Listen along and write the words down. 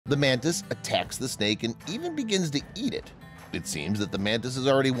The mantis attacks the snake and even begins to eat it. It seems that the mantis has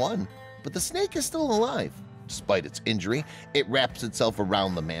already won, but the snake is still alive. Despite its injury, it wraps itself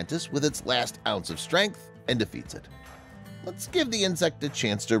around the mantis with its last ounce of strength and defeats it. Let's give the insect a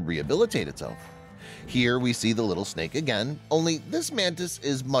chance to rehabilitate itself. Here we see the little snake again, only this mantis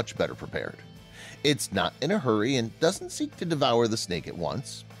is much better prepared. It's not in a hurry and doesn't seek to devour the snake at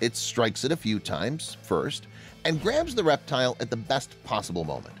once. It strikes it a few times first and grabs the reptile at the best possible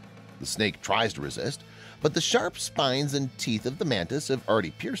moment. The snake tries to resist, but the sharp spines and teeth of the mantis have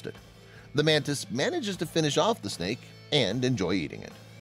already pierced it. The mantis manages to finish off the snake and enjoy eating it.